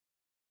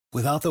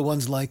Without the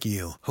ones like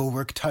you, who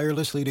work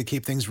tirelessly to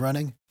keep things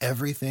running,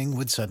 everything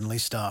would suddenly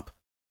stop.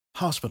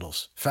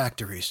 Hospitals,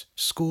 factories,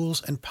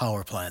 schools, and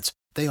power plants,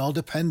 they all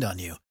depend on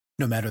you.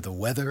 No matter the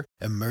weather,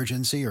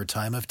 emergency, or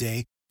time of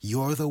day,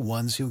 you're the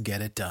ones who get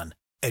it done.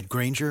 At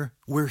Grainger,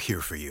 we're here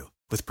for you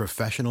with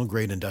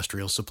professional-grade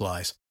industrial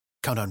supplies.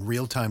 Count on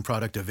real-time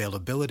product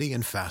availability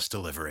and fast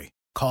delivery.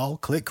 Call,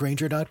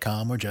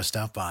 clickgrainger.com, or just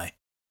stop by.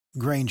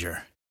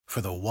 Grainger, for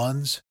the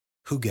ones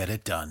who get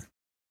it done.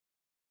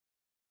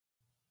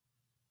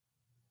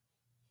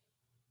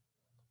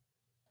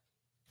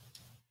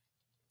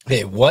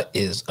 Hey, what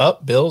is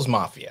up, Bills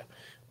Mafia?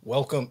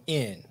 Welcome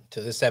in to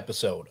this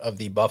episode of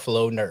the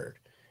Buffalo Nerd,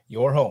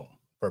 your home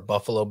for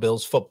Buffalo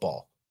Bills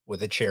football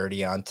with a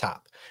charity on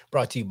top.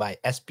 Brought to you by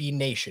SB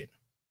Nation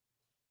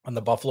on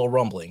the Buffalo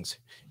Rumblings,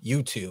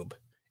 YouTube,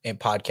 and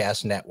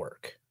podcast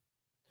network.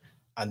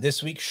 On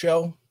this week's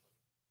show,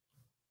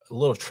 a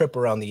little trip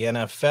around the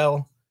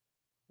NFL,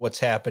 what's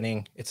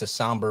happening. It's a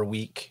somber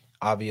week,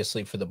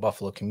 obviously, for the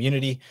Buffalo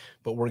community,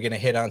 but we're going to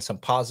hit on some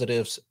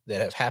positives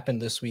that have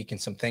happened this week and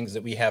some things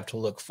that we have to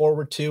look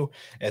forward to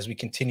as we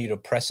continue to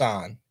press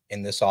on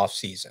in this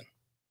offseason.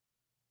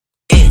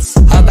 It's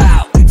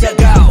about to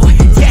go.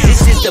 Yeah.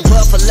 This is the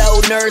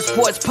Buffalo Nerd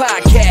Sports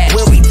Podcast,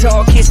 where we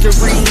talk history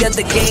of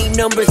the game,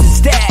 numbers, and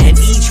stats. And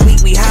each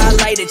week we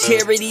highlight a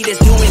charity that's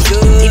doing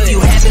good. If you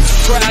haven't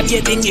subscribed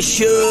yet, then you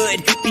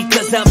should,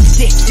 because I'm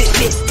sick.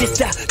 This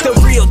the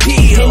real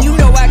deal. And you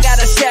know I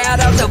gotta shout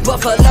out the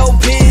Buffalo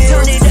Bills.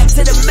 Turn it up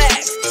to the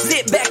max.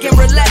 Sit back and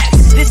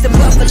relax. This the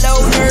Buffalo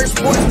Nerd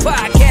Sports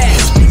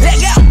Podcast.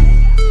 Let's go.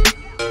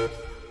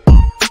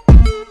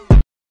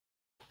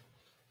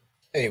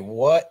 Hey,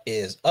 what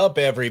is up,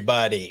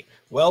 everybody?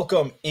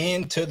 Welcome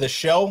into the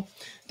show.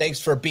 Thanks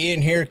for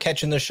being here,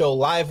 catching the show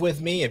live with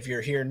me. If you're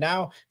here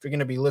now, if you're going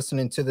to be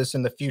listening to this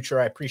in the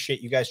future, I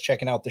appreciate you guys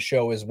checking out the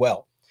show as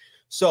well.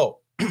 So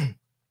I'm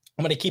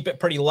going to keep it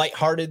pretty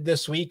lighthearted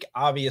this week.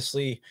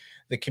 Obviously,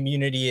 the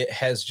community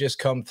has just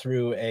come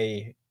through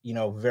a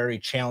very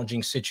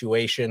challenging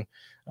situation.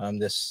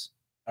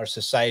 Our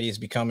society is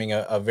becoming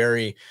a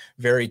very,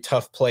 very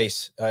tough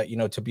place,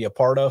 to be a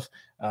part of.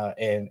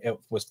 And it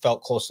was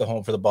felt close to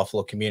home for the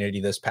Buffalo community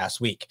this past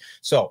week.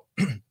 So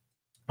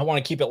I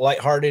want to keep it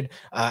lighthearted.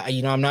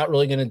 I'm not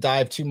really going to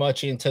dive too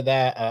much into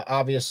that.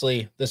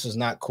 Obviously, this is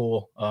not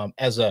cool.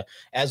 As a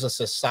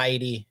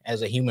society,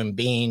 as a human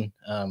being,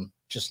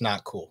 just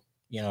not cool.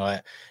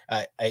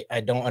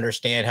 I don't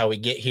understand how we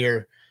get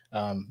here.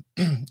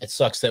 It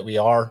sucks that we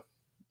are.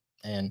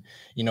 And,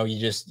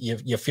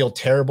 you feel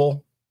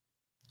terrible,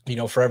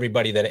 for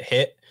everybody that it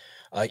hit,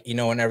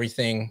 and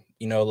everything,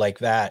 like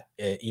that,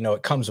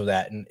 it comes with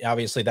that. And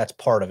obviously that's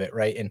part of it.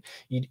 Right. And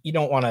you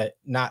don't want to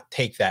not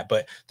take that.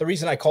 But the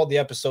reason I called the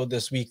episode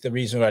this week, the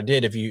reason I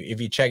did, if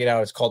you check it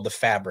out, it's called The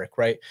Fabric.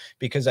 Right.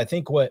 Because I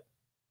think what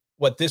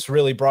this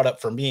really brought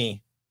up for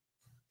me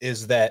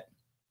is that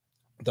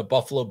the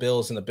Buffalo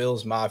Bills and the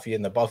Bills Mafia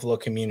and the Buffalo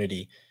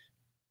community,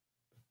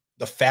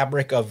 the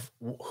fabric of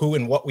who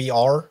and what we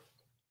are,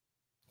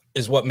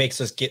 is what makes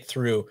us get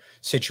through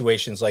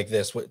situations like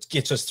this, what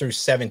gets us through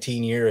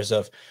 17 years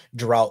of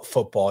drought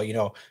football,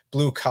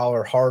 blue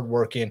collar,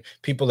 hardworking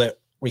people that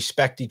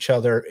respect each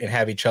other and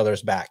have each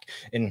other's back.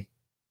 And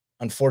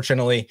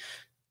unfortunately,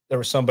 there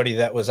was somebody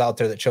that was out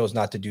there that chose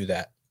not to do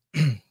that.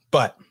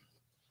 But,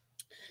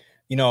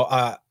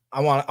 I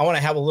want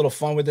to have a little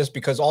fun with this,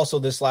 because also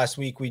this last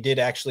week we did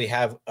actually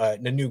have a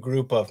new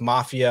group of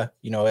Mafia,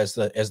 as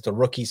the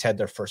rookies had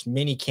their first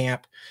mini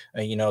camp,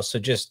 so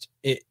just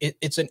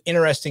it's an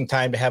interesting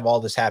time to have all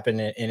this happen.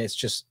 And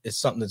it's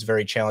something that's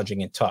very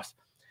challenging and tough.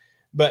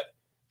 But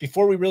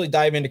before we really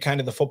dive into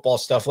kind of the football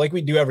stuff, like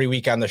we do every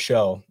week on the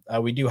show,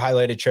 we do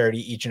highlight a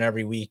charity each and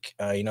every week.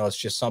 It's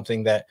just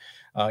something that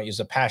is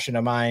a passion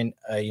of mine.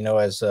 I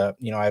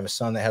have a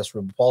son that has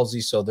cerebral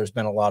palsy, so there's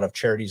been a lot of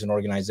charities and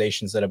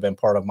organizations that have been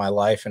part of my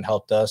life and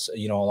helped us,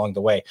 along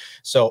the way.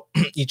 So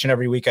each and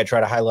every week I try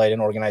to highlight an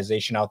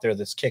organization out there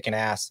that's kicking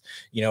ass,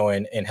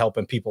 and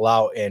helping people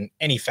out in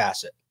any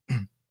facet.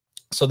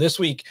 So this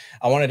week,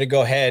 I wanted to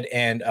go ahead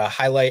and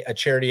highlight a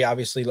charity,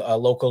 obviously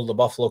local to the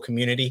Buffalo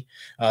community,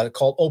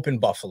 called Open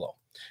Buffalo.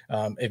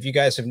 If you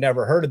guys have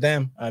never heard of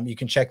them, you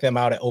can check them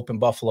out at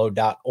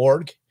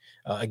openbuffalo.org.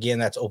 Again,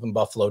 that's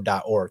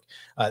openbuffalo.org.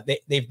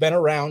 They've been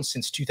around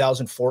since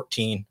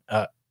 2014.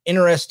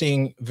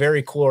 Interesting,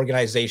 very cool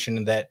organization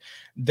in that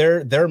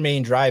their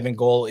main drive and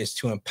goal is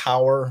to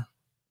empower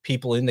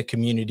people in the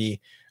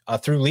community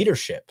through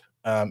leadership.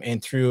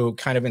 And through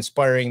kind of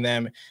inspiring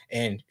them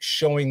and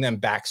showing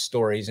them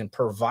backstories and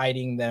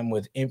providing them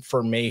with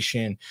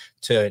information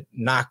to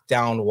knock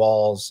down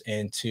walls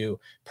and to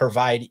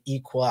provide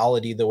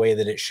equality the way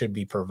that it should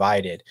be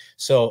provided.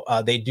 So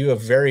they do a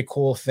very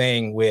cool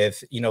thing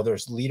with,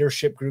 there's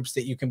leadership groups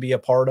that you can be a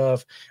part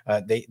of.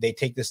 They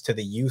take this to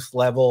the youth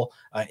level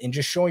and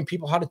just showing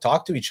people how to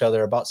talk to each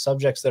other about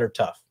subjects that are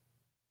tough.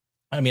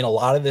 I mean, a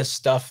lot of this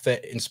stuff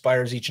that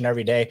inspires each and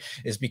every day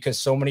is because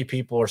so many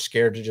people are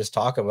scared to just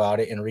talk about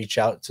it and reach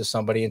out to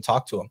somebody and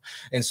talk to them.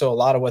 And so a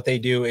lot of what they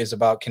do is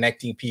about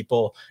connecting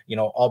people,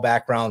 all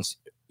backgrounds,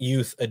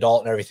 youth,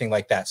 adult, and everything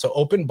like that. So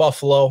Open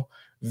Buffalo,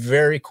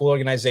 very cool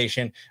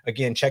organization.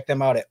 Again, check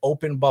them out at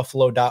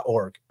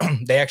openbuffalo.org.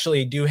 They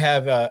actually do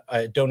have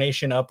a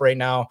donation up right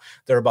now.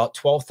 They're about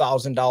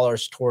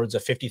 $12,000 towards a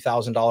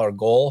 $50,000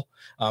 goal.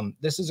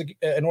 This is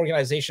an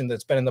organization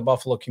that's been in the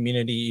Buffalo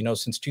community,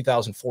 since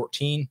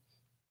 2014.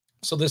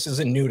 So this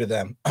isn't new to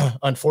them.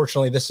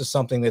 Unfortunately, this is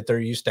something that they're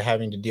used to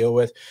having to deal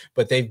with,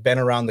 but they've been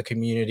around the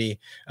community.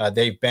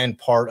 They've been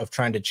part of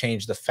trying to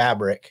change the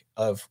fabric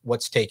of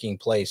what's taking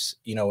place,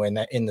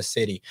 in the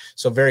city.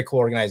 So very cool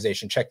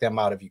organization. Check them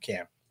out if you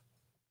can.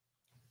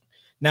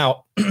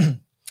 Now,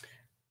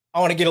 I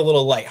want to get a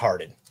little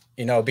lighthearted,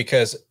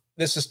 because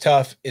this is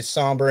tough. It's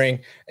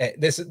sombering.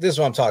 This is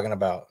what I'm talking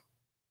about.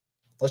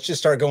 Let's just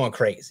start going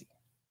crazy.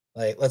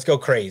 Let's go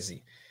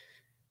crazy.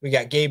 We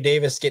got Gabe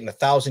Davis getting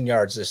 1,000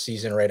 yards this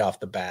season right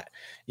off the bat.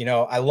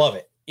 I love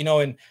it.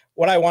 And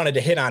what I wanted to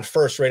hit on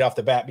first right off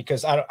the bat,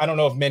 because I don't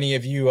know if many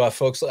of you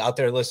folks out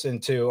there listen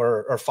to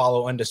or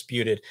follow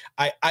Undisputed.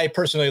 I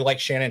personally like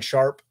Shannon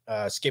Sharpe.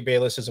 Skip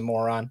Bayless is a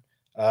moron.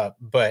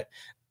 But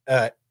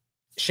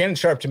Shannon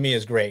Sharpe to me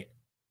is great.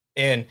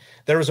 And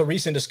there was a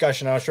recent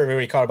discussion, I'm sure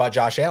everybody caught, about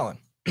Josh Allen.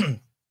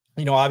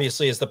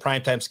 Obviously as the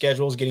primetime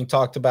schedule is getting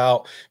talked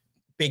about,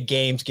 big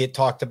games get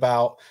talked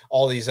about,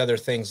 all these other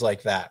things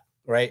like that.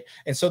 Right.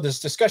 And so this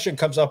discussion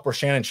comes up where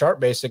Shannon Sharpe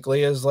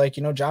basically is like,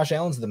 Josh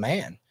Allen's the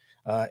man.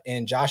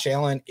 And Josh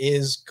Allen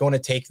is going to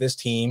take this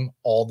team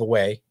all the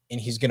way and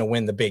he's going to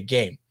win the big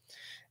game.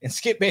 And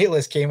Skip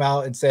Bayless came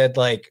out and said,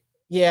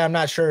 yeah, I'm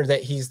not sure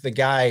that he's the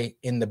guy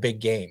in the big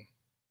game.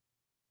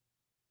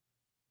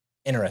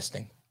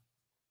 Interesting.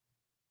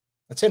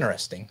 That's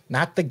interesting.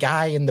 Not the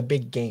guy in the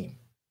big game.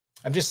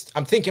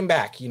 I'm thinking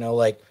back, I don't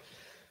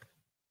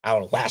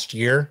know, last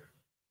year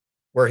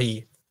where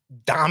he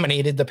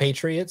dominated the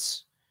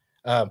Patriots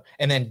and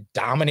then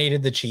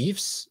dominated the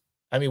Chiefs.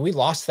 I mean, we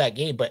lost that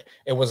game, but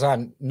it was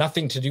on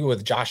nothing to do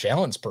with Josh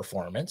Allen's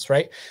performance,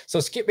 right? So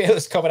Skip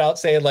Bayless coming out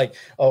saying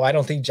oh, I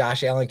don't think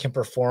Josh Allen can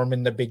perform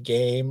in the big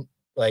game.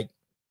 Hey,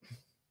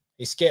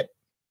 Skip,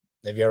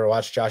 have you ever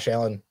watched Josh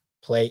Allen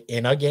play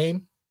in a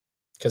game?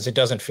 Because it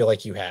doesn't feel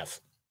like you have.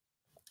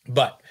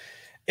 But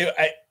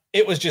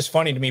it was just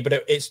funny to me, but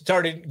it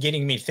started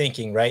getting me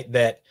thinking, right,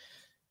 that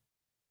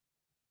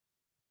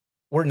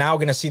we're now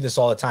going to see this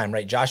all the time,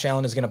 right? Josh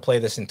Allen is going to play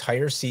this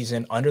entire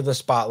season under the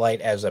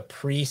spotlight as a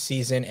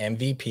preseason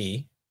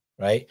MVP,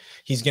 right?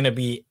 He's going to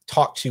be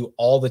talked to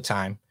all the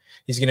time.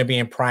 He's going to be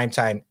in prime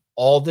time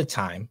all the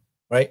time,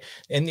 right?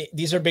 And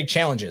these are big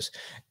challenges.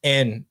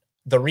 And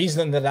the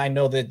reason that I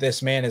know that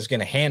this man is going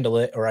to handle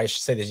it, or I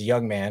should say this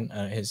young man,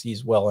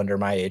 he's well under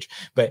my age,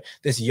 but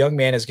this young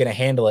man is going to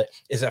handle it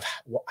is of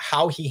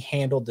how he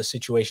handled the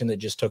situation that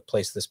just took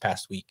place this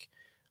past week.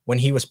 When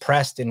he was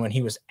pressed and when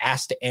he was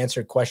asked to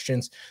answer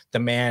questions, the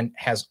man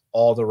has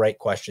all the right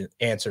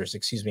answers.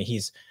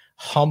 He's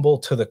humble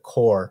to the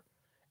core,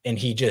 and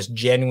he just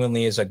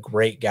genuinely is a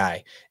great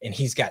guy, and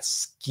he's got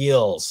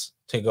skills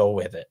to go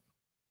with it.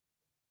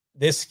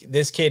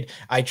 This kid,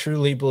 I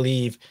truly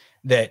believe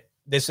that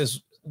this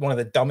is one of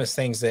the dumbest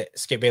things that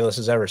Skip Bayless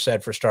has ever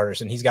said, for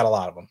starters, and he's got a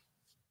lot of them.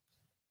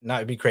 Not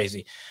to be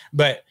crazy,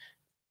 but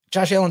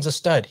Josh Allen's a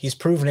stud. He's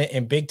proven it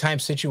in big time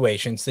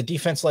situations. The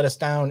defense let us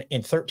down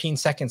in 13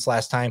 seconds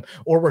last time,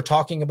 or we're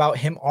talking about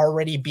him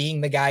already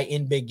being the guy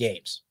in big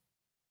games.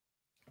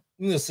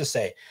 Needless to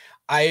say,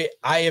 I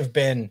have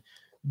been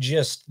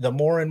just, the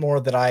more and more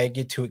that I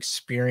get to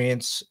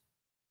experience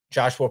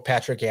Joshua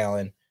Patrick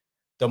Allen,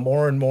 the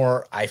more and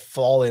more I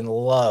fall in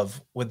love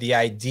with the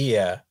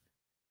idea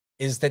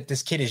is that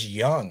this kid is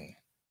young,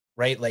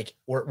 right?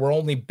 We're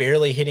only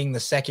barely hitting the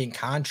second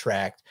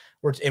contract.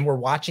 We're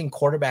watching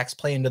quarterbacks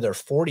play into their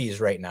 40s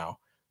right now.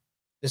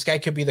 This guy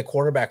could be the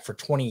quarterback for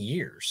 20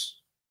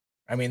 years.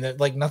 I mean,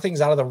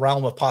 nothing's out of the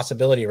realm of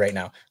possibility right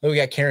now. We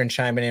got Karen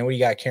chiming in. What do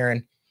you got,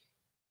 Karen?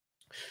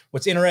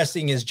 What's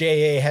interesting is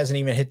J.A. hasn't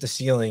even hit the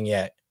ceiling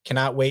yet.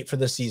 Cannot wait for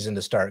the season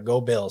to start. Go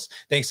Bills.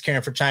 Thanks,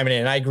 Karen, for chiming in.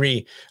 And I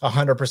agree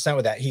 100%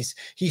 with that. He's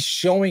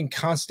showing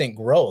constant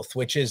growth,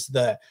 which is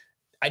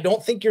I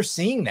don't think you're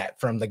seeing that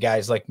from the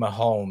guys like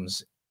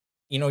Mahomes.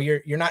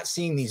 You're not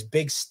seeing these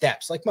big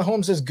steps. Like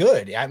Mahomes is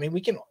good. I mean,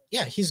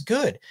 he's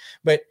good,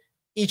 but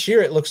each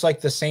year it looks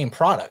like the same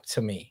product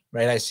to me,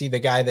 right? I see the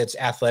guy that's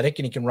athletic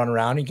and he can run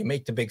around. He can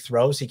make the big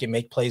throws. He can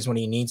make plays when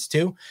he needs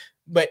to,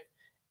 but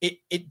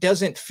it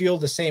doesn't feel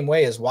the same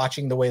way as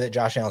watching the way that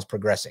Josh Allen's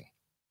progressing.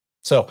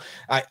 So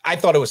I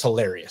thought it was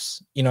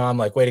hilarious. I'm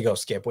like, way to go,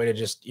 Skip, way to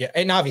just, yeah.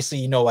 And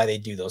obviously, why they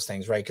do those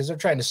things, right? Because they're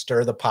trying to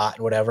stir the pot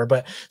and whatever,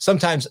 but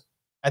sometimes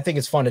I think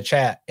it's fun to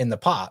chat in the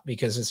pot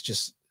because it's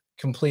just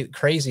complete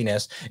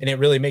craziness. And it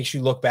really makes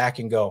you look back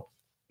and go,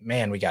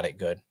 man, we got it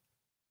good.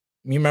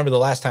 You remember the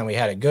last time we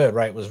had it good,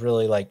 right? It was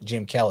really like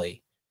Jim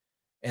Kelly.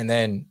 And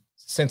then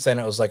since then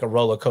it was like a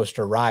roller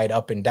coaster ride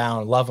up and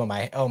down. Love him.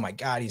 Oh my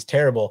God, he's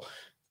terrible.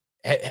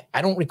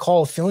 I don't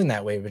recall feeling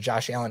that way with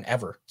Josh Allen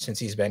ever since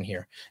he's been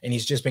here. And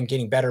he's just been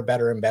getting better and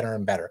better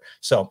and better.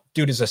 So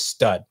dude is a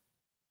stud.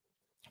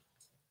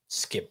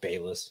 Skip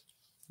Bayless,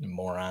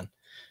 moron.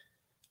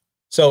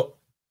 So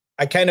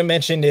I kind of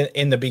mentioned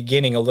in the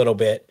beginning a little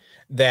bit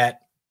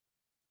that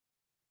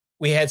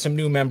we had some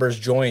new members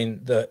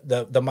join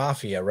the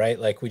Mafia, right?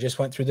 Like we just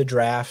went through the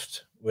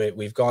draft.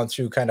 We've gone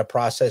through kind of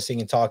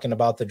processing and talking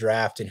about the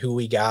draft and who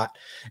we got,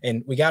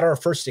 and we got our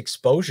first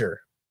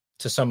exposure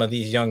to some of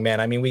these young men.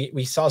 I mean,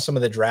 we saw some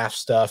of the draft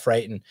stuff,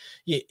 right? And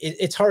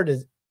it's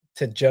hard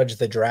to judge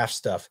the draft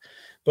stuff,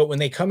 but when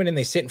they come in and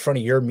they sit in front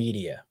of your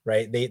media,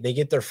 right? They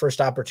get their first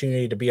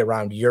opportunity to be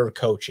around your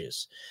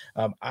coaches.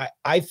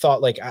 I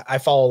thought, like, I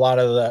follow a lot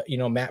of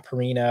the, Matt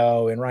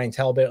Perino and Ryan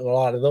Talbot, a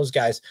lot of those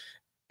guys.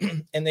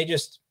 And they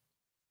just,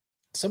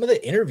 some of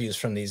the interviews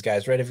from these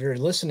guys, right? If you're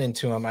listening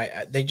to them,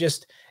 they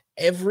just,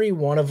 every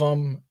one of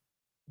them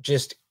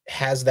just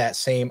has that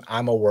same,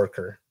 I'm a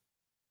worker.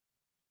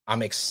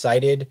 I'm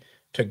excited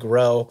to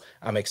grow.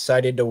 I'm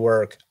excited to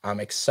work.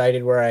 I'm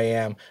excited where I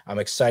am. I'm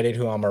excited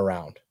who I'm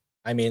around.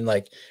 I mean,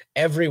 like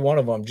every one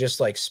of them just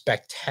like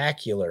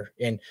spectacular.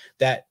 And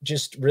that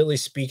just really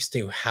speaks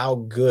to how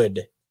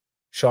good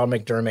Sean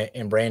McDermott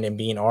and Brandon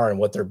Beane are and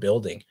what they're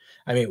building.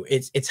 I mean,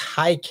 it's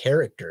high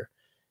character.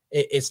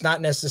 It's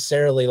not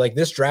necessarily like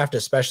this draft,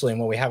 especially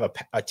when we have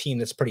a team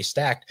that's pretty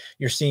stacked,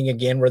 you're seeing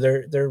again where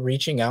they're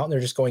reaching out and they're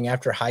just going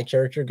after high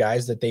character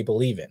guys that they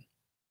believe in.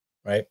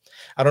 Right.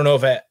 I don't know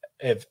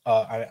if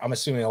I'm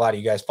assuming a lot of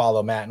you guys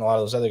follow Matt and a lot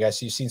of those other guys.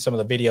 So you've seen some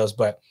of the videos,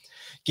 but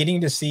getting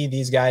to see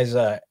these guys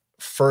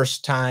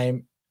first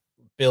time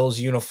Bills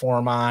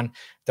uniform on,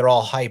 they're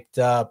all hyped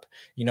up,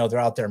 they're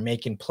out there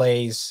making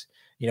plays.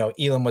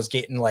 Elam was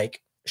getting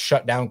like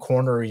shut down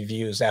corner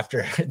reviews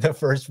after the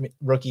first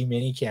rookie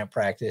mini camp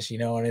practice,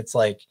 and it's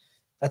like,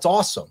 that's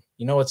awesome.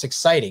 It's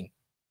exciting.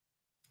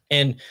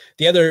 And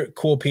the other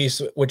cool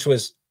piece,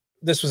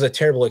 this was a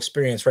terrible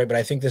experience, right? But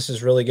I think this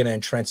is really going to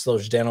entrench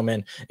those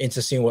gentlemen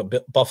into seeing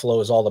what Buffalo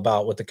is all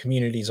about, what the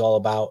community is all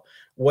about,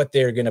 what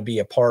they're going to be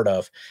a part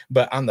of.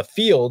 But on the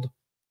field,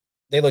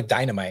 they look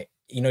dynamite.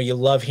 You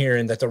love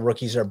hearing that the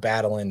rookies are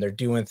battling, they're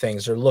doing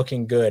things, they're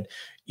looking good.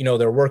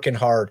 They're working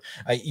hard.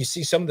 You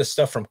see some of the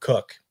stuff from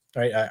Cook,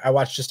 right? I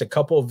watched just a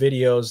couple of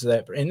videos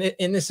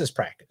and this is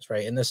practice,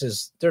 right? And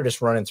they're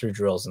just running through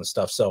drills and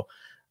stuff. So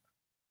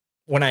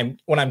when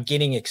I'm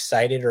getting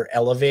excited or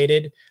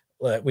elevated,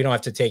 we don't have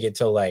to take it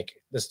to like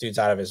this dude's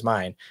out of his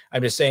mind.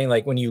 I'm just saying,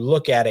 like, when you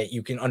look at it,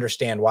 you can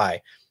understand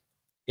why.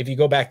 If you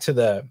go back to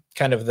the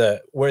kind of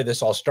where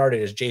this all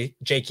started is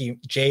J.D.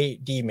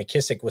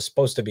 McKissick was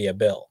supposed to be a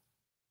Bill,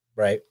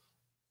 right?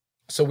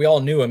 So we all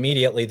knew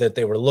immediately that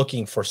they were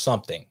looking for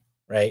something,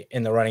 right,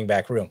 in the running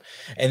back room.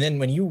 And then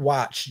when you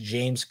watch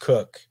James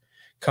Cook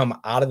come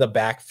out of the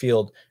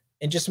backfield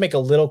and just make a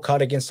little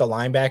cut against a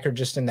linebacker,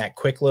 just in that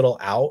quick little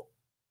out,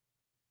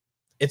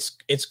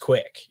 it's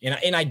quick.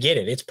 And I get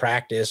it. It's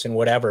practice and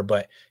whatever,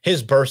 but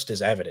his burst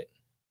is evident.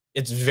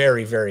 It's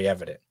very, very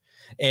evident.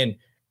 And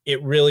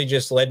it really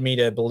just led me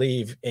to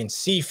believe and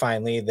see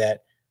finally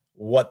that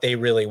what they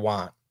really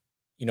want.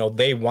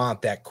 They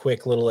want that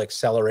quick little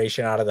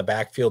acceleration out of the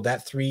backfield,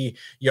 that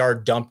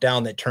 3-yard dump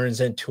down that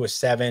turns into a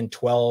 7,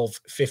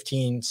 12,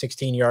 15,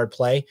 16-yard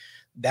play.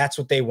 That's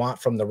what they want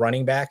from the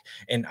running back.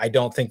 And I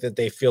don't think that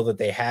they feel that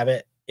they have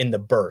it in the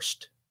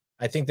burst.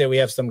 I think that we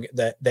have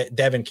that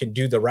Devin can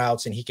do the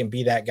routes and he can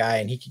be that guy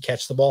and he can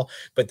catch the ball,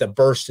 but the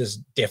burst is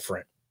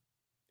different.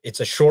 It's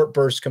a short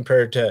burst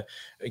compared to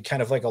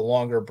kind of like a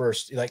longer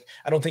burst. Like,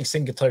 I don't think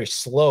Singletary's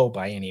slow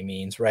by any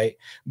means, right?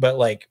 But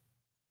like,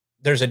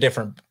 there's a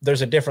different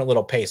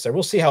little pace there.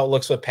 We'll see how it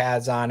looks with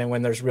pads on and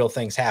when there's real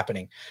things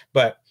happening.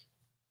 But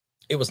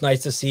it was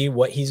nice to see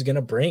what he's going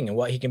to bring and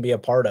what he can be a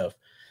part of.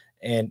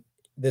 And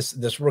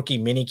this rookie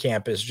mini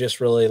camp is just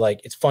really like,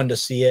 it's fun to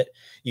see it.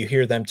 You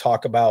hear them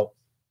talk about,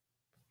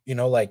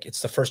 like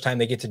it's the first time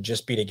they get to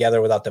just be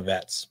together without the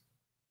vets.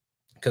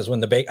 Because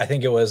when I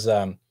think it was,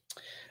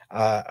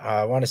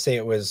 I want to say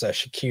it was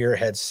Shakir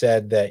had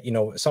said that,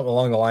 something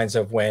along the lines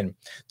of when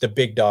the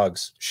big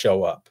dogs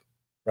show up,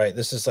 right?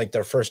 This is like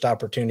their first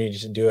opportunity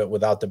to do it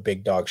without the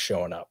big dogs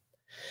showing up.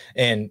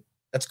 And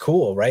that's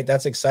cool, right?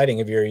 That's exciting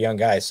if you're a young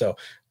guy. So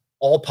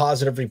all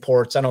positive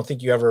reports. I don't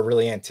think you ever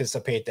really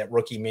anticipate that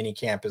rookie mini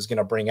camp is going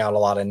to bring out a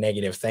lot of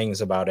negative things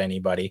about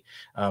anybody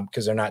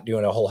because they're not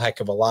doing a whole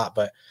heck of a lot,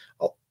 but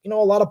a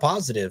lot of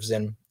positives.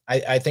 And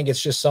I think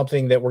it's just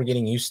something that we're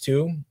getting used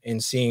to in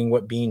seeing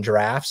what Beane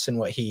drafts and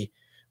what he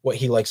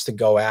likes to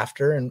go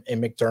after. And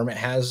McDermott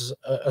has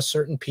a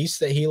certain piece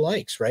that he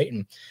likes, right?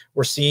 And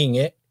we're seeing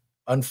it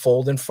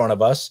unfold in front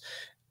of us.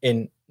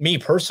 And me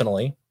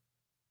personally,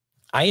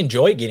 I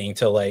enjoy getting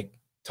to like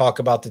talk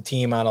about the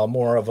team on a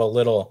more of a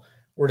little,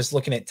 we're just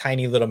looking at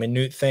tiny little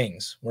minute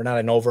things. We're not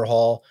an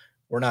overhaul.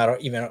 We're not a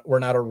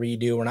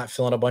redo. We're not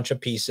filling a bunch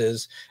of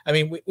pieces. I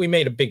mean, we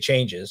made big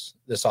changes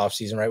this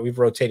offseason, right? We've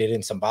rotated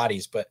in some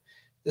bodies, but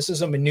this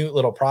is a minute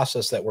little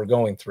process that we're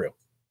going through.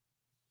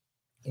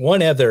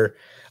 One other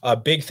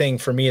big thing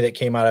for me that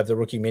came out of the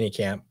rookie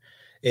minicamp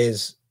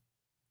is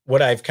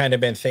what I've kind of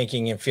been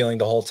thinking and feeling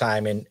the whole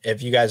time. And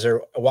if you guys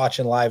are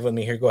watching live with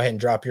me here, go ahead and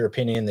drop your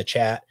opinion in the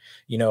chat,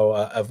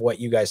 of what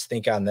you guys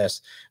think on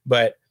this.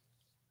 But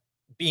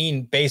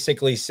Beane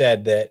basically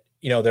said that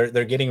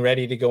they're getting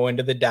ready to go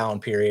into the down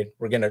period.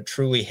 We're going to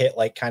truly hit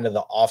like kind of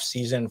the off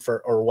season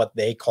or what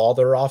they call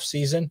their off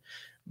season.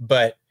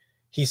 But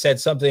he said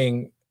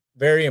something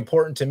very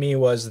important to me,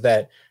 was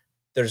that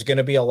there's going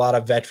to be a lot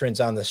of veterans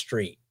on the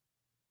street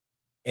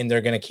and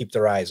they're going to keep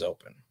their eyes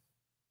open,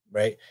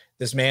 right?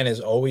 This man is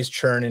always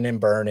churning and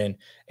burning.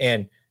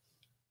 And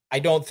I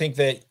don't think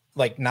that,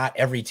 like, not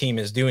every team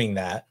is doing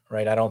that,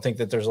 right? I don't think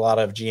that there's a lot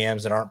of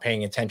GMs that aren't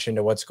paying attention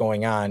to what's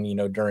going on,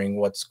 during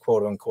what's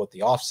quote unquote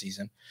the off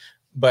season.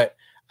 But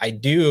I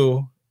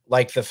do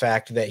like the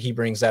fact that he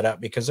brings that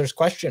up, because there's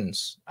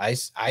questions. I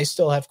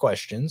still have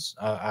questions.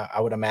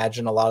 I would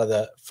imagine a lot of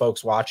the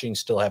folks watching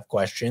still have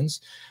questions.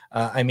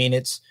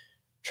 It's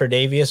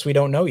Tre'Davious, we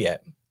don't know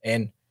yet.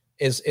 And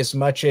as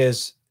much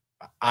as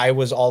I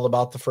was all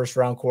about the first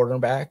round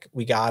quarterback,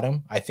 we got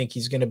him. I think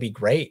he's going to be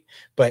great,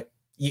 but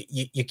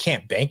you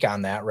can't bank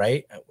on that,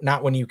 right?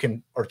 Not when you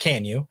can, or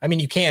can you?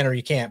 You can or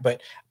you can't,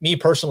 but me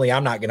personally,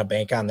 I'm not going to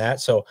bank on that.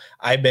 So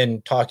I've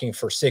been talking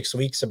for 6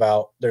 weeks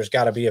about there's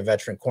got to be a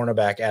veteran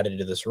cornerback added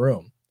to this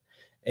room.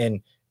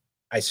 And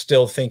I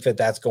still think that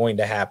that's going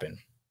to happen.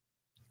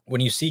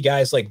 When you see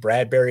guys like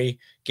Bradbury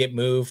get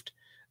moved,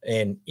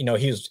 and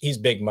he's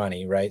big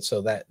money, right?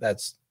 So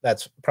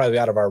that's probably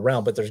out of our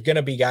realm, but there's going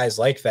to be guys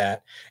like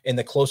that. And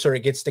the closer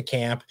it gets to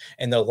camp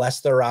and the less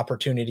their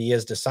opportunity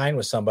is to sign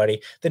with somebody,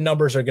 the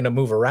numbers are going to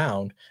move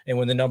around. And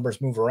when the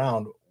numbers move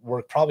around,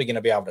 we're probably going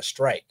to be able to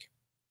strike.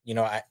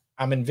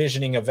 I'm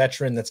envisioning a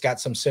veteran that's got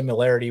some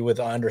similarity with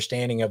an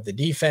understanding of the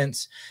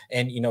defense,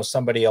 and,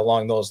 somebody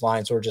along those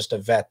lines, or just a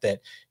vet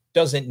that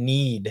doesn't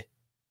need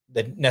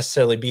to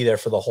necessarily be there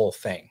for the whole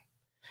thing.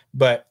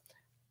 But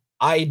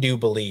I do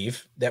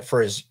believe that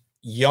for as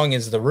young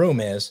as the room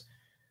is,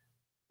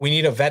 we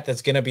need a vet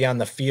that's going to be on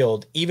the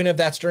field, even if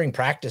that's during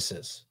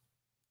practices,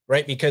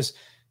 right? Because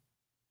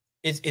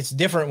it's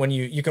different when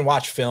you can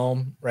watch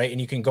film, right? And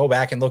you can go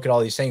back and look at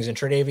all these things, and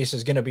Tre'Davious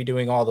is going to be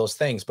doing all those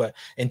things. But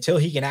until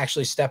he can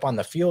actually step on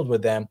the field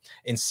with them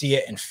and see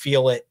it and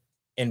feel it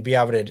and be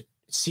able to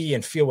see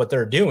and feel what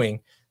they're doing,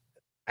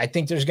 I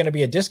think there's going to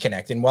be a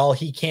disconnect. And while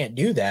he can't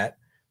do that,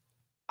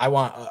 I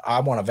want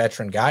a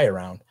veteran guy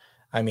around.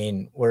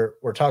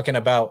 We're talking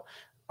about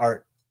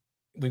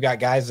we've got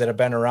guys that have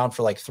been around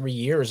for like 3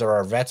 years, or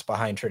our vets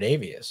behind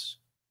Tre'Davious,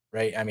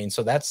 right?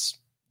 So that's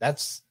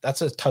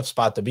a tough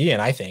spot to be in,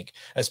 I think,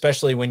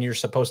 especially when you're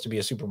supposed to be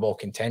a Super Bowl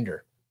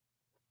contender.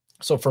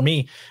 So for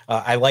me,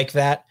 I like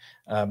that.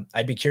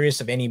 I'd be curious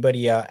if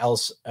anybody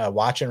else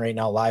watching right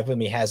now live with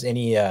me has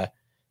any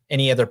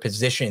other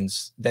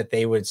positions that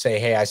they would say,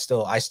 hey, I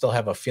still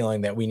have a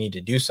feeling that we need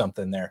to do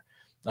something there.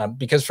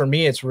 Because for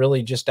me, it's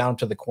really just down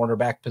to the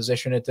cornerback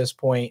position at this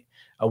point.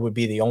 Would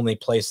be the only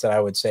place that I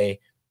would say,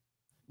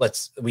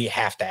 we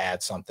have to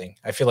add something.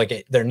 I feel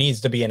like there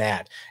needs to be an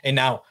add. And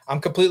now I'm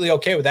completely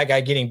okay with that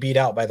guy getting beat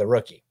out by the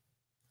rookie.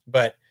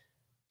 But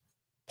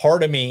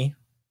part of me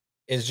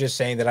is just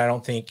saying that I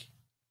don't think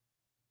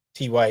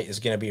T. White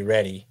is going to be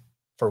ready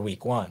for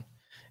week 1.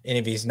 And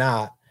if he's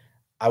not,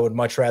 I would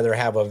much rather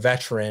have a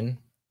veteran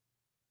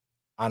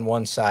on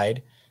one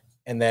side,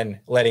 and then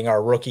letting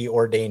our rookie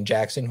or Dane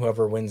Jackson,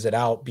 whoever wins it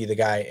out, be the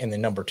guy in the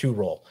number 2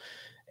 role.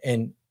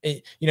 And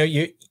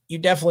you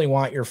definitely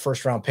want your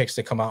first round picks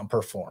to come out and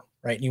perform,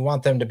 right? And you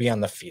want them to be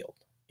on the field,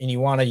 and you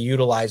want to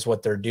utilize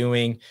what they're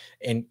doing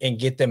and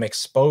get them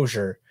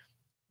exposure.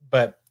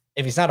 But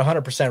if he's not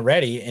 100%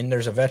 ready and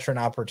there's a veteran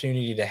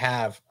opportunity to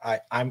have,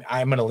 I'm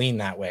going to lean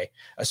that way,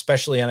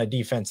 especially on a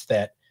defense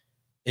that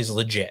is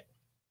legit.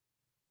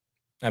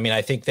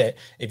 I think that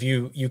if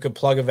you could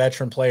plug a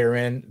veteran player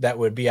in, that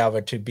would be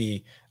able to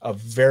be a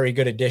very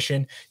good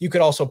addition. You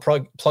could also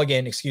plug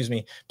in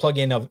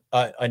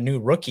a new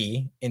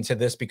rookie into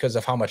this because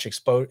of how much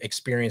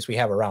experience we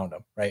have around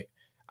him, right?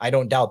 I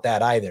don't doubt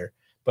that either.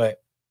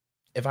 But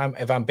if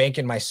I'm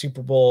banking my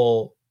Super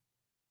Bowl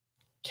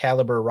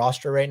caliber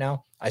roster right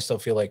now, I still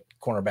feel like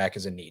cornerback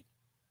is a need.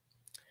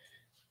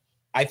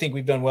 I think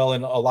we've done well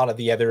in a lot of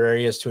the other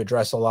areas to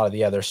address a lot of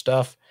the other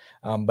stuff.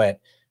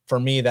 But for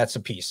me, that's a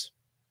piece.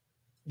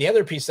 The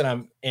other piece that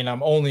I'm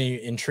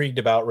only intrigued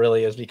about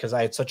really is because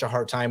I had such a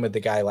hard time with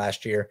the guy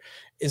last year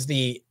is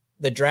the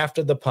draft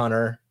of the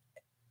punter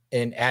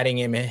and adding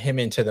him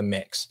into the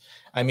mix.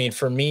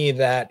 For me,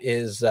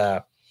 that's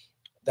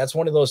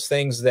one of those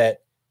things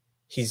that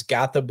he's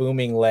got the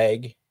booming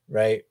leg,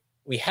 right?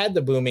 We had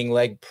the booming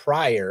leg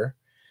prior,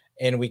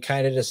 and we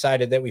kind of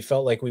decided that we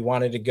felt like we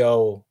wanted to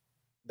go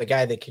the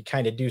guy that could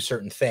kind of do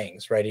certain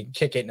things, right? He could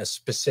kick it in a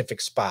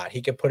specific spot.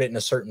 He could put it in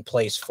a certain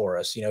place for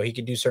us. He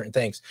could do certain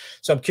things.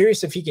 So I'm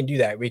curious if he can do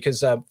that,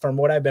 because from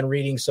what I've been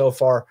reading so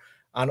far,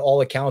 on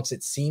all accounts,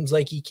 it seems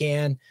like he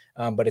can,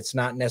 but it's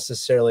not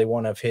necessarily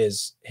one of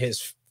his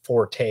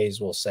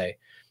fortes, we'll say.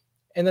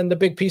 And then the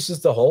big piece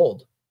is the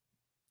hold.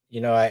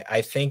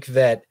 I think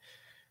that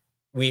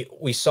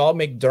we saw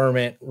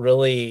McDermott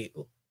really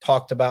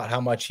talked about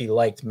how much he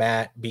liked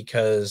Matt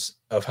because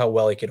of how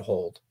well he could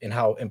hold and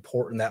how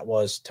important that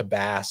was to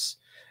Bass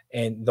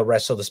and the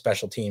rest of the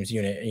special teams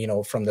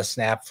unit, from the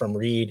snap from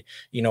Reed,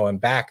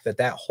 and back,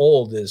 that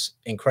hold is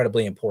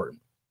incredibly important.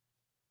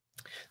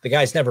 The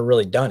guy's never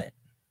really done it.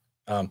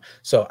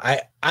 So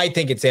I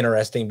think it's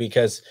interesting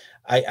because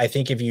I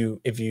think if you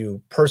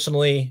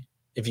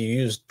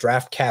use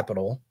draft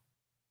capital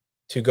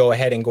to go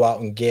ahead and go out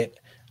and get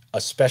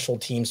a special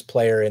teams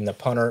player in the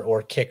punter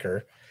or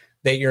kicker,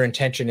 that your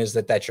intention is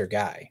that that's your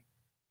guy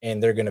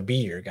and they're going to be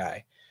your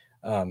guy.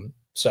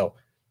 So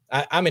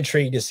I'm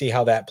intrigued to see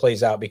how that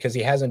plays out because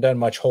he hasn't done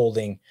much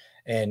holding.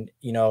 And,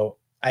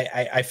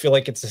 I feel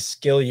like it's a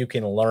skill you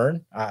can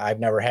learn. I've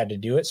never had to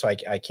do it, so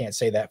I can't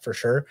say that for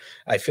sure.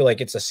 I feel like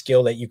it's a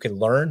skill that you can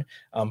learn,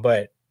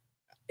 but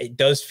it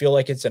does feel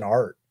like it's an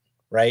art,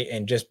 right?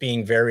 And just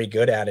being very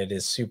good at it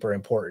is super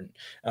important.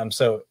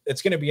 So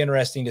it's going to be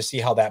interesting to see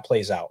how that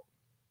plays out.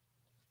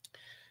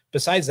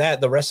 Besides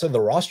that, the rest of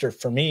the roster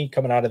for me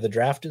coming out of the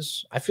draft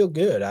I feel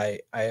good.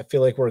 I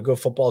feel like we're a good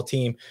football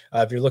team.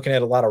 If you're looking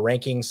at a lot of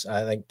rankings,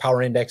 I think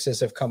power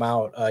indexes have come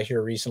out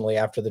here recently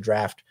after the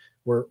draft.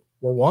 We're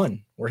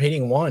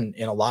hitting one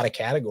in a lot of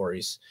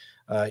categories.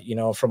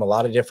 From a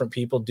lot of different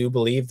people do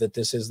believe that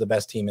this is the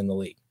best team in the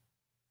league.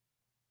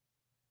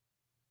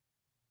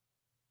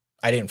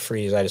 I didn't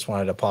freeze. I just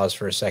wanted to pause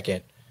for a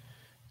second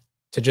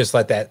to just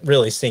let that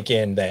really sink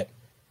in that,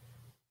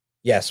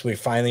 yes, we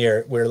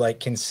finally we're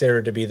like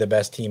considered to be the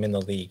best team in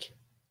the league.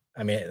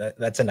 I mean,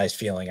 that's a nice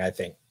feeling, I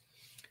think.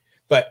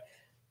 But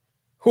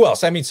who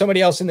else? I mean,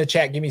 somebody else in the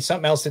chat, give me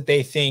something else that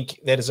they think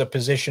that is a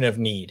position of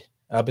need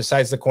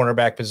besides the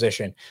cornerback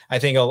position. I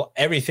think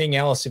everything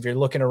else, if you're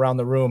looking around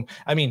the room,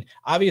 I mean,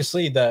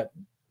 obviously the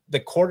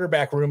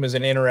quarterback room is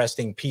an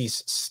interesting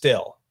piece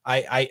still.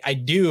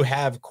 I do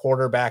have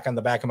quarterback on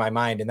the back of my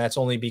mind, and that's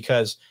only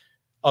because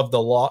of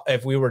the law.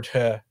 If we were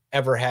to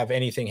ever have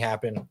anything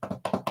happen,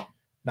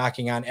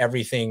 knocking on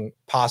everything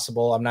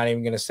possible, I'm not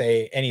even going to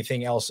say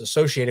anything else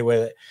associated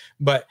with it.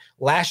 But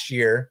last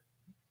year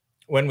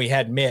when we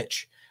had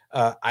Mitch,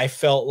 I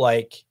felt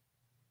like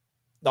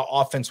the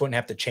offense wouldn't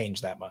have to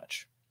change that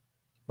much,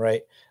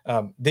 right?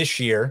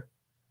 This year,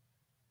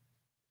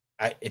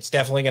 it's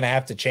definitely going to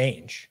have to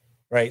change.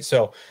 Right.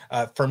 So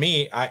for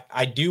me,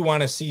 I do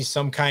want to see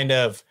some kind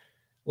of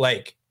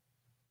like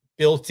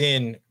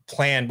built-in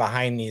plan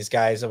behind these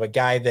guys of a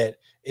guy that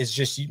is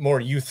just more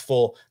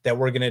youthful that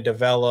we're going to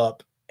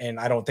develop. And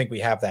I don't think we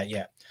have that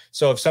yet.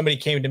 So if somebody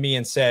came to me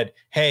and said,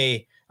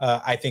 hey,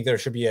 I think there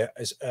should be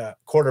a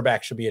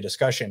quarterback should be a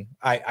discussion,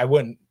 I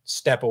wouldn't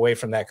step away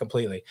from that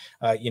completely.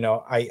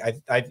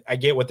 I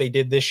get what they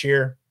did this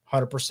year.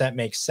 100%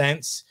 makes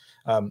sense.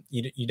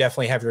 You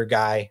definitely have your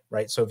guy,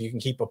 right? So if you can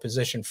keep a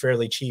position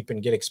fairly cheap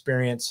and get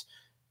experience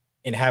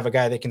and have a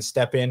guy that can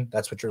step in,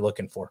 that's what you're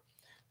looking for.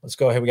 Let's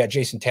go ahead. We got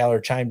Jason Taylor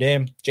chimed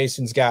in.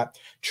 Jason's got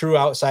true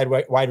outside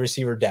wide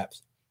receiver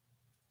depth.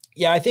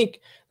 Yeah, I think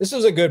this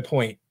is a good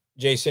point,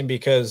 Jason,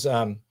 because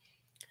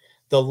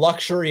the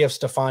luxury of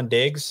Stephon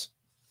Diggs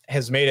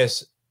has made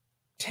us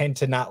tend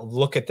to not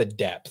look at the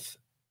depth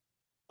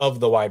of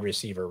the wide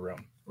receiver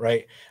room,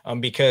 right?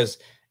 Because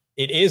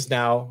it is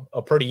now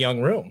a pretty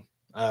young room.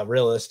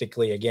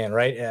 Realistically again,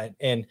 right?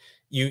 And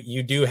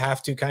you do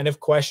have to kind of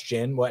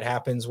question what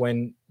happens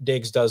when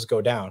Diggs does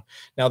go down.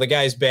 Now the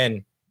guy's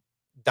been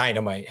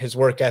dynamite. His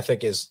work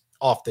ethic is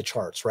off the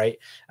charts, right?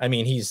 I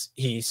mean, he's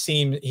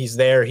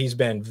there. He's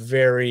been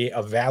very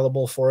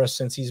available for us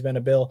since he's been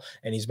a Bill,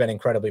 and he's been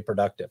incredibly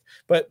productive.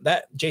 But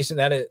Jason,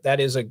 that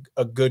is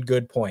a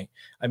good point.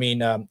 I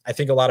mean, I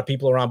think a lot of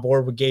people are on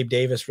board with Gabe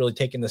Davis really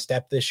taking the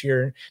step this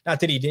year.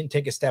 Not that he didn't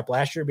take a step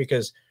last year,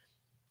 because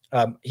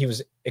he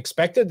was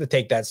expected to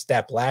take that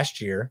step last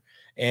year.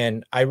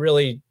 And I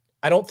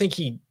don't think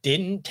he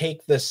didn't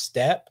take the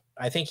step.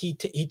 I think he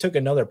took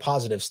another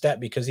positive step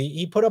because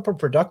he put up a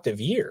productive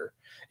year.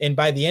 And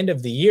by the end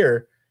of the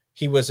year,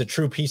 he was a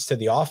true piece to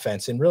the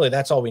offense. And really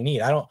that's all we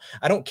need. I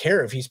don't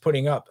care if he's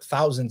putting up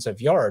thousands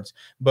of yards,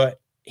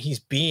 but he's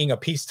being a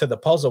piece to the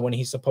puzzle when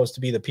he's supposed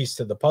to be the piece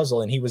to the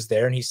puzzle. And he was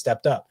there and he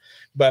stepped up.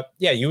 But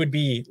yeah, you would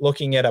be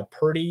looking at a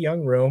pretty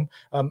young room.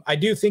 I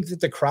do think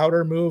that the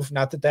Crowder move,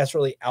 not that that's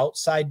really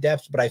outside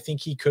depth, but I think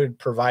he could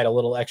provide a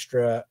little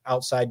extra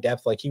outside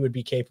depth. Like he would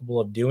be capable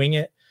of doing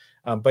it.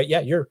 But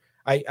yeah,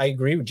 I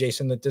agree with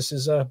Jason that this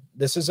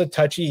is a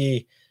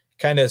touchy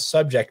kind of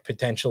subject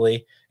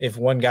potentially if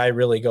one guy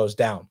really goes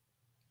down.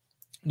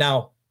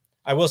 Now,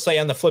 I will say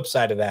on the flip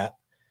side of that,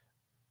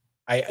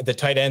 the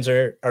tight ends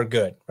are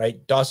good,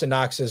 right? Dawson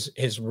Knox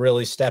is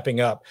really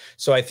stepping up.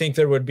 So I think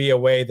there would be a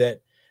way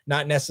that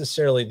not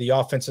necessarily the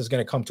offense is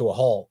going to come to a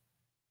halt.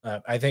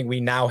 I think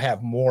we now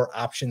have more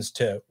options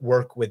to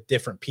work with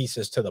different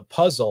pieces to the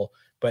puzzle,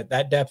 but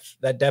that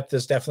depth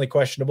is definitely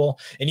questionable.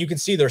 And you can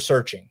see they're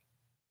searching,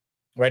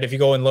 right? If you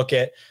go and look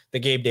at the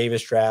Gabe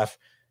Davis draft,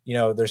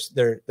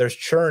 there's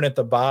churn at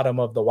the bottom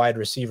of the wide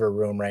receiver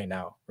room right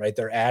now, right?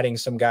 They're adding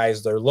some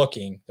guys, they're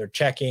looking, they're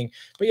checking.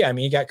 But yeah, I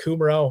mean, you got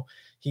Kumaro.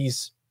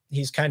 He's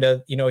kind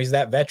of, he's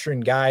that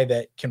veteran guy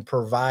that can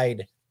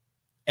provide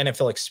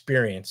NFL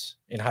experience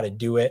in how to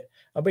do it.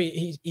 But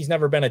he's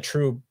never been a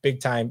true big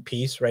time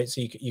piece, right?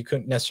 So you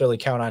couldn't necessarily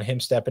count on him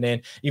stepping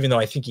in, even though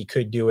I think he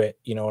could do it,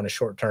 in a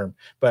short term.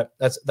 But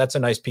that's a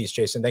nice piece,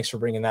 Jason. Thanks for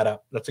bringing that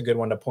up. That's a good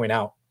one to point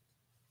out.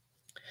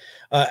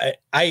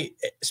 I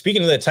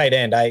speaking of the tight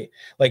end, I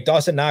like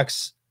Dawson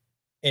Knox,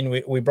 and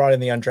we brought in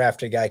the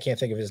undrafted guy. I can't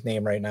think of his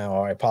name right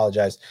now. I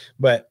apologize,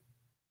 but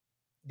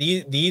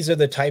these are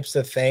the types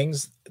of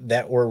things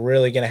that we're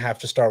really going to have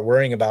to start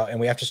worrying about, and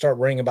we have to start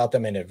worrying about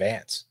them in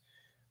advance.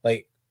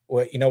 Like,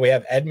 we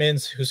have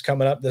Edmonds, who's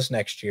coming up this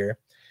next year.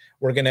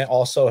 We're going to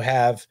also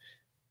have,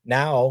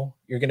 now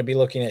you're going to be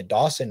looking at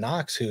Dawson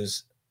Knox,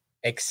 who's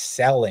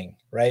excelling,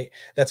 right?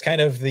 That's kind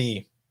of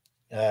the,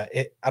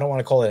 I don't want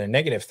to call it a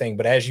negative thing,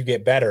 but as you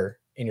get better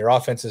and your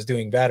offense is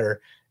doing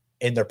better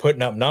and they're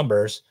putting up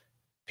numbers,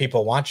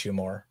 people want you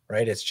more,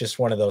 right? It's just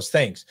one of those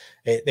things.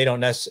 They don't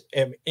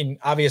necessarily, and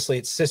obviously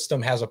its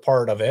system has a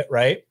part of it,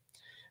 right?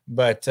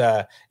 But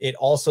it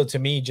also, to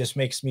me, just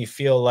makes me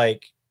feel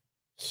like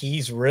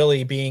he's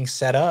really being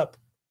set up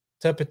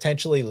to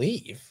potentially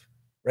leave,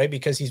 right?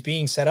 Because he's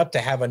being set up to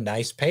have a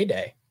nice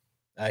payday.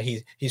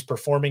 He's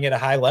performing at a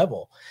high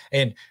level,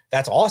 and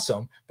that's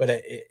awesome.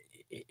 But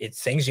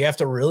it's things you have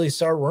to really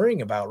start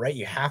worrying about, right?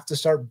 You have to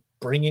start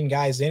bringing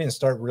guys in and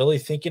start really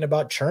thinking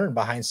about churn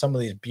behind some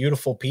of these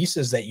beautiful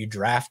pieces that you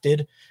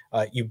drafted,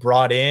 you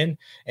brought in,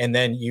 and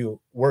then you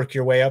work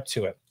your way up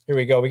to it. Here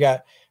we go. We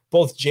got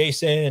both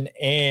Jason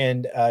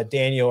and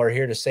Daniel are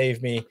here to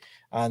save me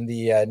on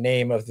the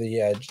name of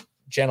the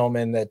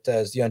gentleman that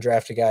is the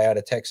undrafted guy out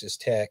of Texas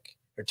Tech,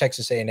 or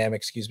Texas A&M,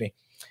 excuse me.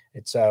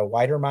 It's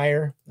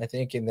Weidermeyer, I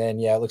think. And then,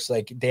 yeah, it looks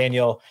like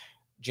Daniel,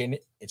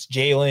 it's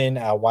Jalen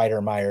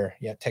Weidermeyer.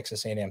 Yeah,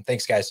 Texas A&M.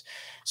 Thanks, guys.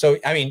 So,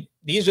 I mean,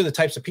 these are the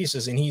types of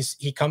pieces, and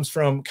he comes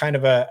from kind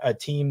of a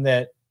team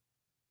that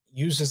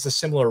uses the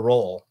similar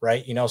role,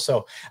 right?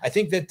 So I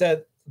think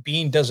that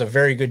Bean does a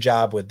very good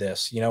job with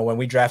this. When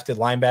we drafted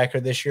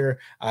linebacker this year,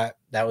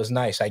 that was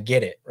nice. I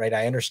get it, right?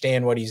 I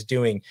understand what he's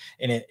doing,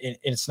 and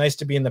it's nice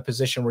to be in the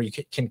position where you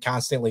can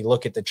constantly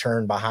look at the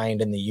churn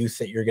behind and the youth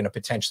that you're going to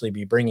potentially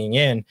be bringing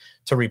in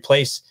to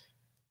replace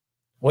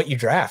what you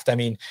draft. I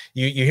mean,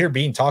 you hear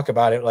Bean talk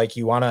about it like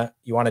you want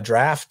to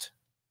draft,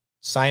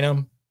 sign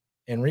them,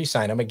 and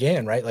re-sign them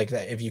again, right? Like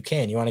that, if you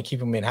can, you want to keep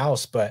them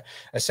in-house, but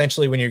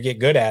essentially when you get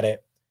good at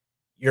it,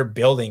 you're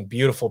building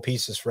beautiful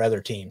pieces for other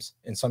teams.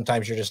 And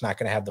sometimes you're just not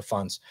going to have the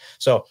funds.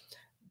 So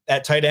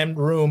that tight end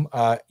room,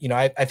 I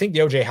think the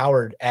OJ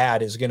Howard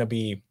ad it's going to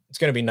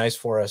be nice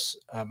for us.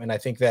 And I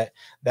think that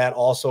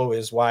also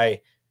is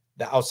why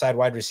the outside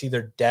wide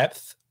receiver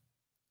depth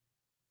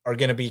are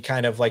going to be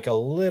kind of like a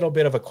little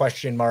bit of a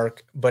question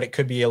mark, but it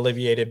could be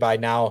alleviated by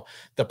now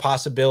the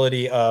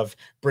possibility of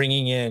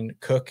bringing in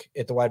Cook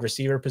at the wide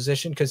receiver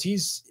position. Cause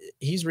he's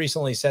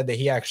recently said that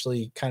he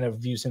actually kind of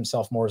views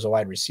himself more as a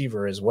wide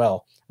receiver as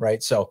well.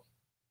 Right. So,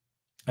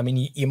 I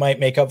mean, you might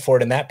make up for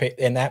it in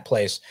that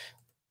place.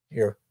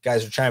 Your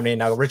guys are chiming in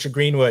now. Richard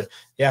Greenwood.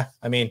 Yeah.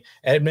 I mean,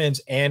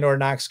 Edmonds and or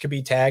Knox could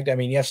be tagged. I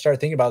mean, you have to start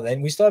thinking about that.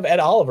 And we still have Ed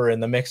Oliver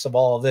in the mix of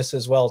all of this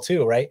as well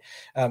too. Right.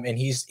 And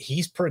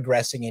he's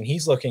progressing and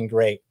he's looking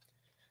great.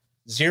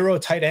 0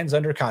 tight ends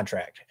under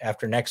contract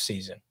after next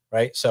season.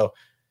 Right. So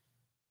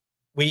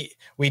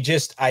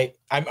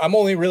I'm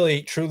only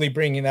really truly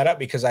bringing that up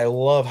because I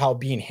love how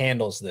Bean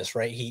handles this,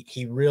 right?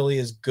 He really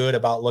is good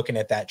about looking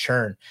at that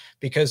churn,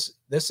 because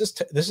this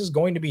is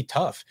going to be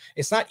tough.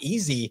 It's not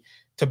easy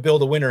to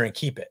build a winner and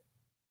keep it.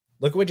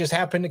 Look what just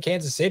happened to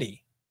Kansas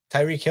City.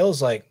 Tyreek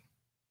Hill's like,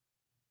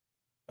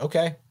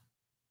 okay,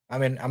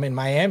 I'm in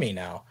Miami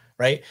now,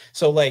 right?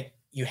 So like,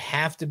 you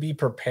have to be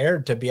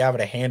prepared to be able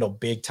to handle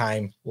big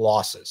time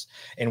losses.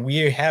 And we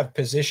have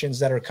positions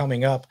that are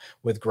coming up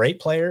with great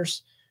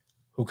players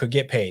who could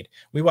get paid.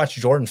 We watched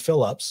Jordan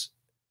Phillips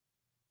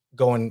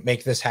go and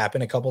make this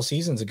happen a couple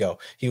seasons ago.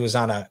 He was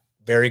on a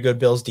very good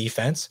Bills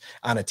defense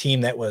on a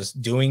team that was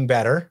doing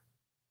better.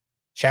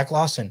 Shaq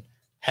Lawson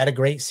had a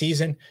great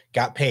season,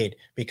 got paid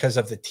because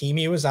of the team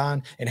he was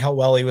on and how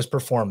well he was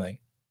performing.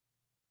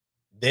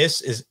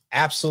 This is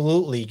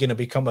absolutely going to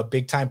become a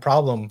big time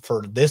problem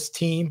for this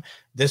team,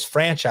 this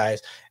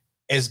franchise,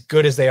 as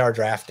good as they are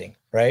drafting,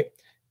 right?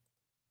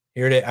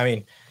 Here it is. I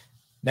mean,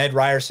 Ned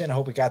Ryerson, I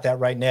hope we got that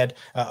right, Ned.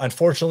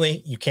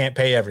 Unfortunately, you can't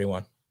pay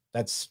everyone.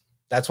 That's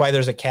why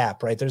there's a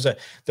cap, right? There's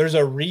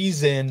a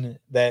reason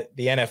that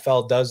the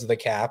NFL does the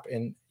cap,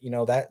 and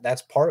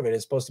that's part of it.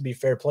 It's supposed to be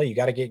fair play. You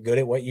got to get good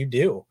at what you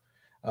do.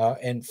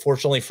 And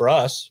fortunately for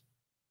us,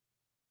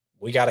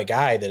 we got a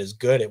guy that is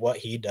good at what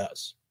he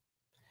does.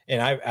 And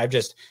I've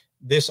just,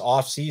 this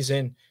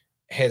offseason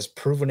has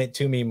proven it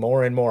to me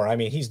more and more. I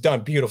mean, he's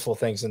done beautiful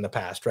things in the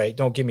past, right?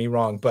 Don't get me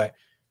wrong, but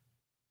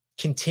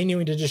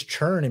continuing to just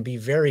churn and be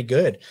very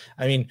good.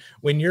 I mean,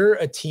 when you're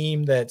a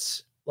team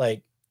that's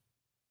like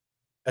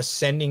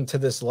ascending to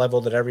this level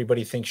that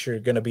everybody thinks you're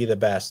going to be the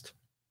best,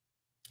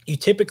 you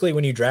typically,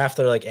 when you draft,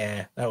 they're like,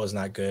 that was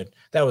not good.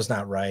 That was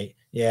not right.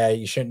 Yeah,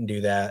 you shouldn't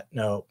do that.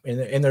 No.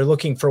 And they're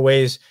looking for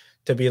ways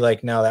to be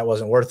like, no, that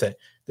wasn't worth it.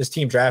 This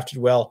team drafted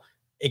well.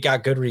 It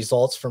got good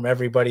results from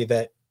everybody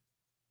that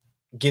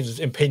gives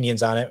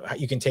opinions on it.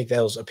 You can take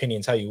those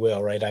opinions how you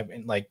will, right? I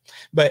mean,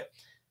 but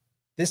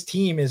this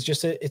team is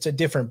just it's a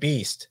different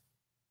beast,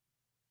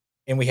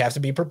 and we have to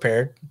be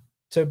prepared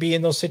to be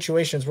in those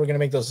situations, we're going to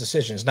make those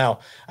decisions. Now,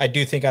 I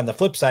do think on the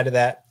flip side of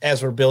that,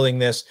 as we're building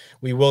this,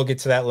 we will get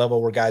to that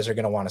level where guys are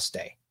going to want to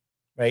stay,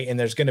 right? And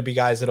there's going to be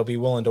guys that'll be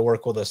willing to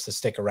work with us to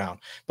stick around.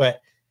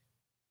 But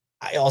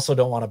I also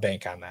don't want to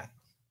bank on that.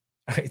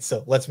 All right,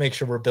 so let's make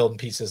sure we're building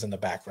pieces in the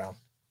background.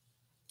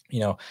 You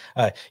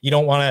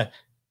don't want to,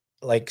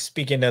 like,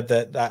 speaking of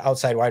the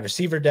outside wide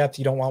receiver depth,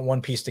 you don't want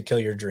one piece to kill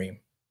your dream,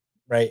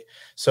 right?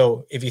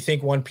 So if you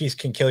think one piece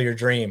can kill your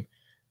dream,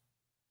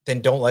 then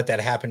don't let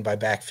that happen by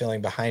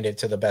backfilling behind it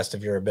to the best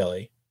of your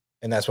ability.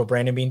 And that's what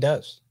Brandon Beane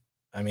does.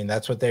 I mean,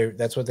 that's what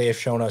they have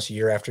shown us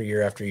year after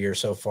year after year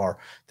so far,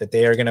 that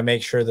they are going to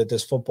make sure that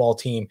this football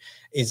team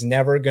is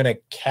never going to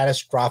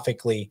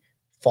catastrophically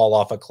fall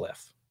off a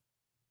cliff.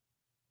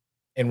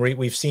 And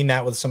we've seen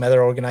that with some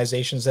other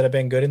organizations that have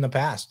been good in the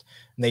past,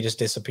 and they just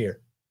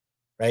disappear,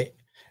 right?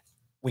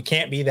 We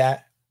can't be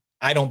that.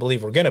 I don't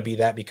believe we're going to be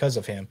that because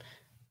of him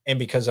and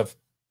because of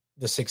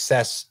the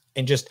success,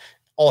 and just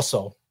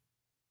also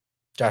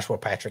Joshua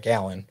Patrick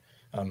Allen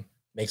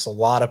makes a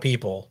lot of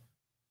people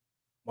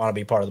want to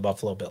be part of the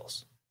Buffalo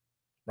Bills,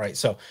 right?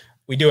 So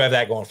we do have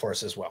that going for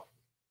us as well.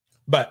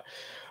 But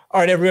all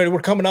right, everybody,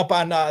 we're coming up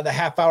on the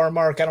half-hour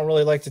mark. I don't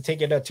really like to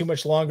take it too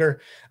much longer.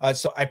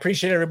 So I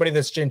appreciate everybody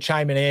that's been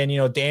chiming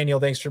in. Daniel,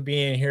 thanks for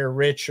being here.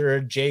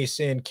 Richard,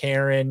 Jason,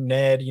 Karen,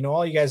 Ned,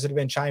 all you guys that have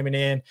been chiming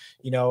in,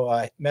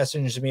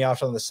 messaging me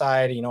off on the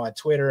side, on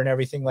Twitter and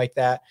everything like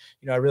that.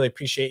 I really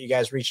appreciate you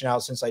guys reaching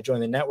out since I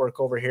joined the network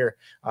over here.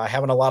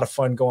 Having a lot of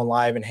fun going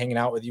live and hanging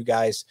out with you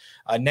guys.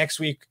 Next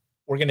week,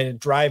 we're going to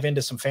drive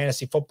into some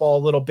fantasy football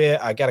a little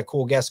bit. I got a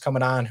cool guest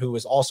coming on who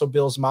is also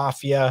Bills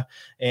Mafia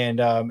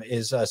and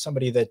is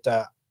somebody that,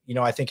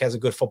 I think has a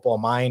good football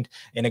mind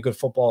and a good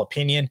football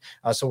opinion.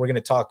 So we're going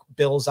to talk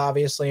Bills,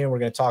 obviously, and we're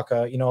going to talk,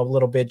 a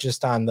little bit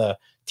just on the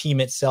team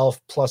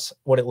itself, plus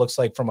what it looks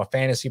like from a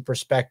fantasy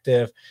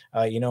perspective,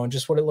 and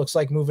just what it looks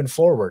like moving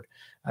forward.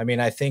 I mean,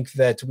 I think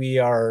that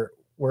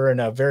we're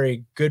in a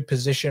very good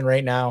position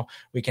right now.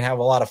 We can have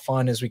a lot of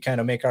fun as we kind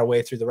of make our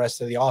way through the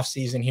rest of the off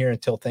season here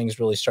until things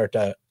really start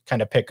to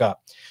kind of pick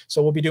up.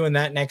 So we'll be doing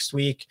that next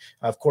week.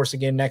 Of course,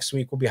 again, next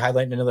week, we'll be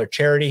highlighting another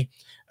charity.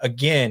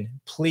 Again,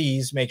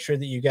 please make sure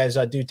that you guys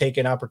do take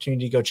an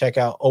opportunity to go check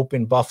out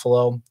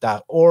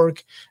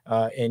openbuffalo.org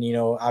and,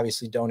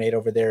 obviously donate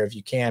over there if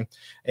you can.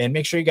 And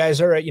make sure you guys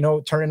are,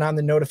 turning on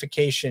the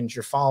notifications.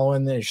 You're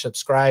following, you're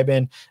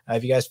subscribing.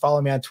 If you guys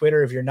follow me on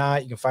Twitter, if you're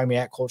not, you can find me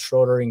at Colt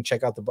Schroeder. You can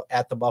check out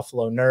at the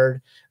Buffalo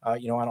Nerd,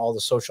 on all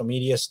the social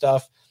media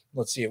stuff.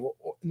 Let's see.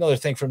 Another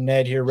thing from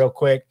Ned here real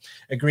quick.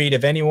 Agreed.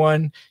 If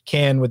anyone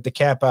can with the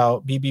cap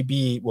out,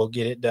 BBB will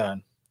get it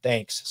done.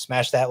 Thanks.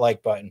 Smash that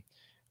like button.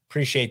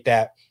 Appreciate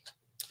that.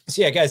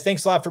 So yeah, guys,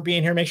 thanks a lot for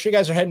being here. Make sure you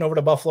guys are heading over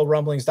to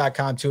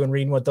BuffaloRumblings.com too and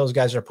reading what those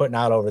guys are putting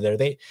out over there.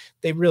 They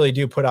really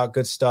do put out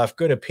good stuff,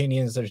 good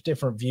opinions. There's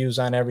different views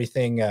on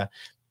everything.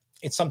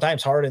 It's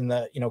sometimes hard in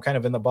the, kind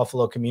of in the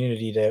Buffalo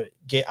community to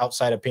get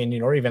outside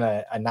opinion or even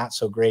a not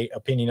so great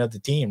opinion of the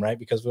team, right?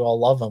 Because we all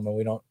love them and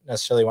we don't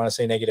necessarily want to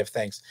say negative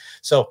things.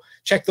 So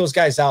check those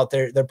guys out.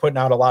 They're putting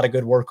out a lot of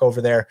good work over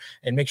there,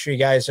 and make sure you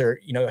guys are,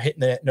 hitting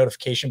the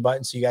notification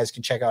button so you guys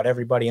can check out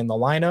everybody in the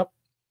lineup.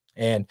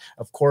 And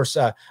of course,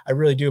 I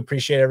really do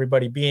appreciate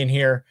everybody being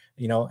here,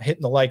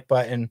 hitting the like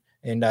button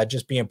and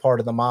just being part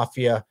of the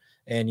Mafia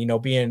and,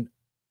 being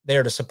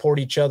there to support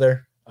each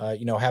other,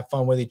 have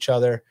fun with each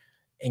other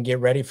and get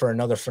ready for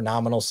another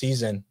phenomenal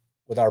season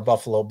with our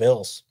Buffalo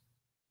Bills.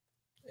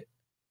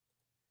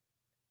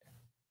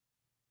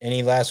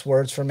 Any last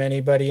words from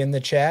anybody in the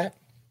chat?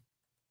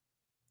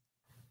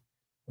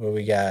 Well,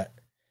 we got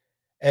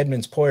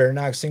Edmonds, Poyer,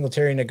 Knox,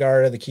 Singletary,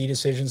 Nagara, the key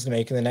decisions to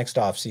make in the next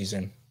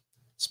offseason.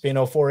 Spin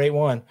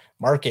 0481,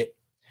 mark it.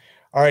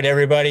 All right,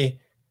 everybody,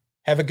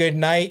 have a good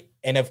night.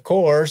 And of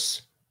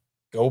course,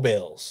 go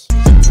Bills.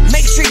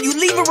 Make sure you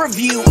leave a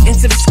review and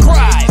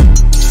subscribe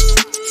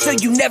so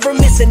you never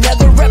miss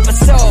another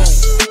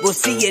episode. We'll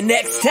see you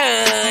next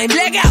time.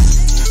 Leg out.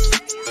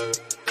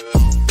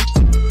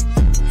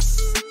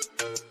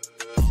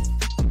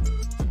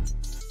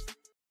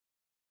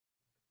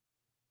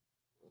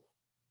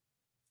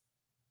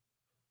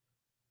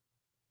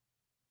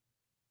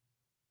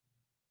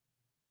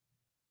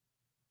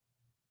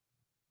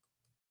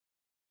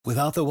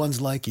 Without the ones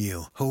like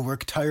you, who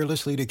work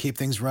tirelessly to keep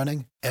things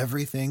running,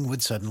 everything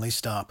would suddenly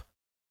stop.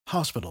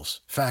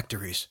 Hospitals,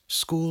 factories,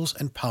 schools,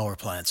 and power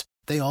plants,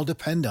 they all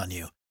depend on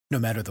you. No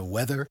matter the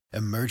weather,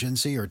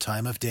 emergency, or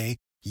time of day,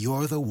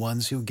 you're the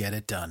ones who get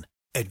it done.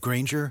 At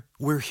Grainger,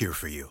 we're here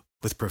for you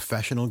with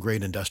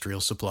professional-grade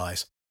industrial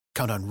supplies.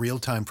 Count on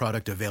real-time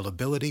product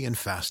availability and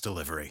fast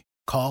delivery.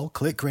 Call,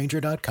 click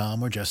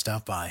Grainger.com, or just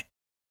stop by.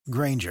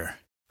 Grainger,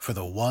 for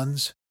the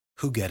ones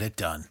who get it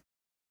done.